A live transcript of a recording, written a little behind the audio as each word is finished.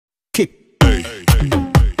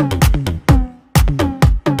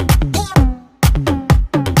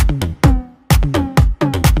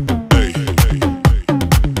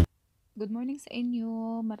sa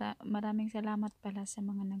inyo. Maraming salamat pala sa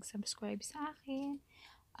mga nag-subscribe sa akin.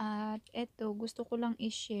 At eto, gusto ko lang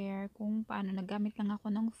i-share kung paano nagamit lang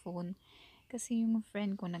ako ng phone. Kasi yung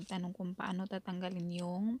friend ko nagtanong kung paano tatanggalin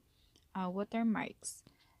yung watermarks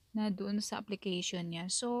na doon sa application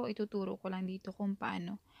niya. So, ituturo ko lang dito kung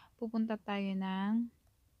paano. Pupunta tayo ng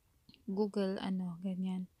Google,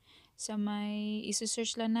 ganyan. Sa may,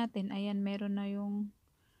 isi-search lang natin, ayan, meron na yung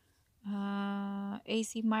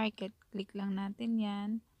AC Market. Click lang natin yan.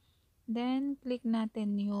 Then, click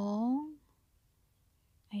natin yung,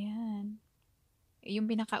 ayan,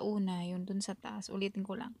 yung pinakauna, yung dun sa taas. Ulitin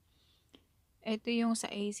ko lang. Ito yung sa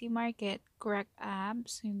AC Market, correct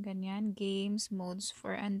apps, yung ganyan, games, modes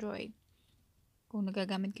for Android. Kung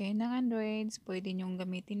nagagamit kayo ng Androids, pwede nyong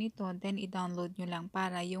gamitin ito, then i-download nyo lang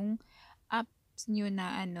para yung apps nyo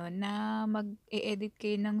na na mag-e-edit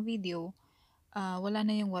kayo ng video, wala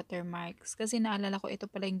na yung watermarks. Kasi naalala ko, ito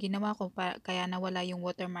pala yung ginawa ko, kaya nawala yung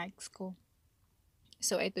watermarks ko.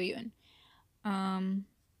 So, ito yun.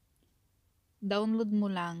 Download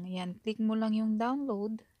mo lang. Yan, click mo lang yung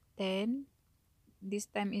download. Then, this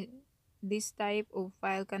type of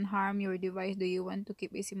file can harm your device. Do you want to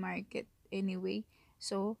keep easy market anyway?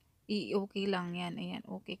 So, okay lang yan. Ayan,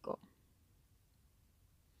 okay ko.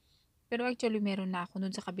 Pero actually, meron na ako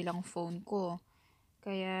dun sa kabilang phone ko.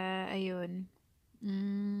 Kaya, ayun.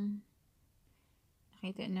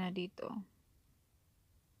 Nakita na dito.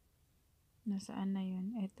 Nasaan na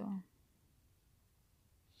yun? Ito.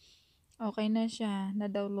 Okay na siya.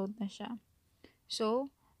 Na-download na siya.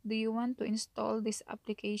 So, do you want to install this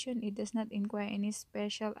application? It does not require any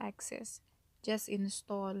special access. Just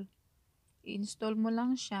install. I-install mo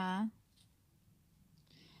lang siya.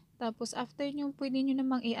 Tapos, after nyo, pwede nyo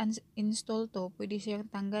namang i-install to. Pwede siyang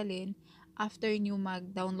tanggalin after nyo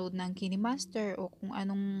mag-download ng KineMaster o kung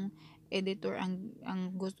anong editor ang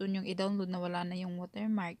gusto nyong i-download na wala na yung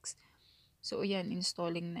watermarks. So, yan,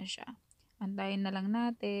 installing na siya. Antayin na lang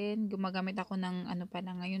natin. Gumagamit ako ng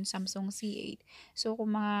pala ngayon, Samsung C8. So,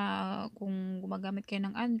 kung gumagamit kayo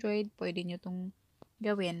ng Android, pwede nyo tong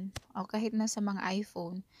gawin. O kahit na sa mga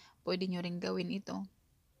iPhone, pwede nyo rin gawin ito.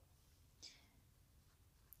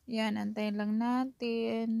 Yan, antayin lang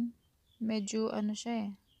natin. Medyo siya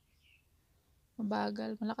eh.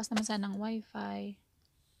 Mabagal. Malakas naman sana ng Wi-Fi.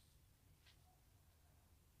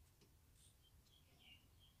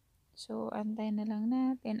 So, antayin na lang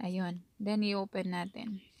natin. Ayun. Then, i-open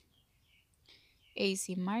natin.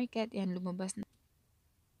 AC Market. Yan, lumabas na.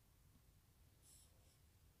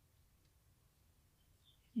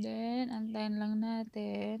 Then, antayin lang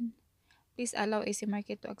natin. Please allow AC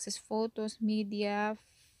Market to access photos, media,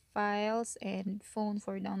 files, and phone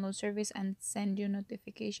for download service and send you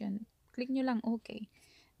notification. Click nyo lang okay.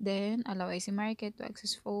 Then, allow AC Market to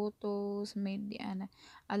access photos, media,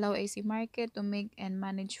 allow AC Market to make and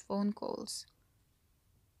manage phone calls.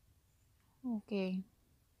 Okay.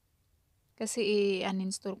 Kasi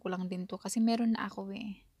i-uninstall ko lang din to kasi meron na ako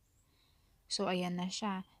eh. So, ayan na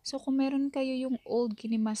siya. So, kung meron kayo yung old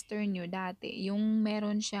KineMaster nyo dati, yung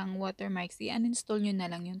meron siyang watermarks, i-uninstall nyo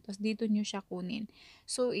na lang yun. Tapos, dito nyo siya kunin.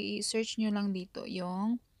 So, i-search nyo lang dito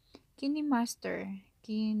yung KineMaster.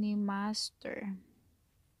 KineMaster.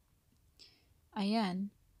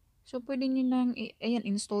 Ayan. So, pwede nyo nang, ayan,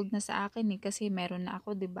 installed na sa akin eh, kasi meron na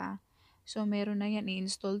ako, 'di ba? So, meron na yan,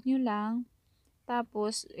 i-install nyo lang.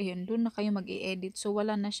 Tapos, ayun, doon na kayo mag-i-edit. So,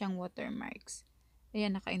 wala na siyang watermarks.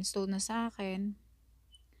 Ayan, naka-install na sa akin.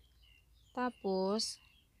 Tapos,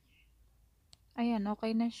 ayan,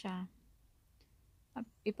 okay na siya.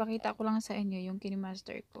 Ipakita ko lang sa inyo yung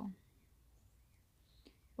KineMaster ko.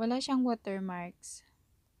 Wala siyang watermarks.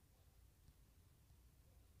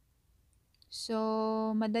 So,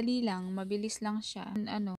 madali lang, mabilis lang siya.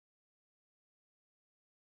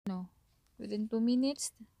 Within 2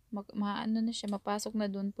 minutes, na siya, mapasok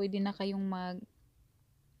na doon. Pwede na kayong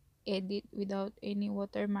mag-edit without any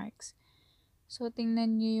watermarks. So,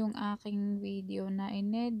 tingnan nyo yung aking video na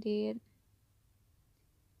inedit.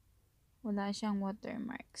 Wala siyang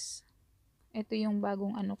watermarks. Ito yung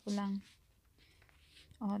bagong ko lang.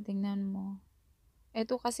 O, tingnan mo.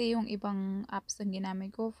 Ito kasi yung ibang apps na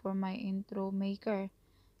ginamit ko for my intro maker.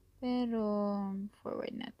 Pero,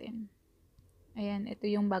 forward natin. Ayan, ito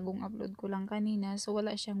yung bagong upload ko lang kanina. So,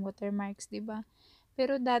 wala siyang watermarks, 'di ba?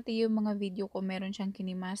 Pero dati yung mga video ko, meron siyang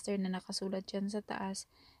KineMaster na nakasulat dyan sa taas.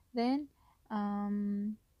 Then,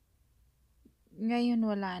 ngayon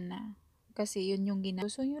wala na. Kasi yun yung ginagawa.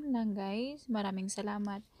 So, yun lang guys. Maraming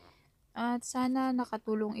salamat. At sana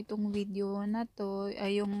nakatulong itong video na to,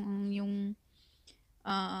 yung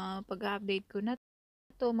pag-update ko na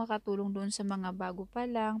to, makatulong doon sa mga bago pa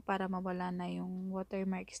lang para mawala na yung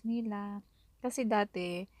watermarks nila. Kasi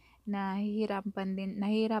dati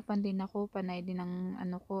nahihirapan din ako, panay din ang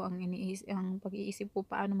ano ko, ang pag-iisip ko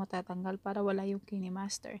paano matatanggal para wala yung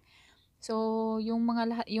kinimaster. So, yung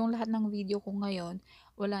lahat ng video ko ngayon,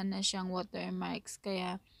 wala na siyang watermarks,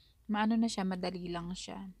 kaya maano na siya, madali lang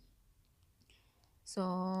siya.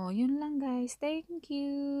 So, yun lang guys. Thank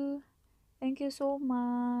you. Thank you so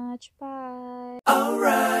much. Bye.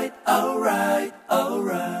 Alright, alright,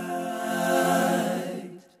 alright.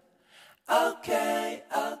 Okay.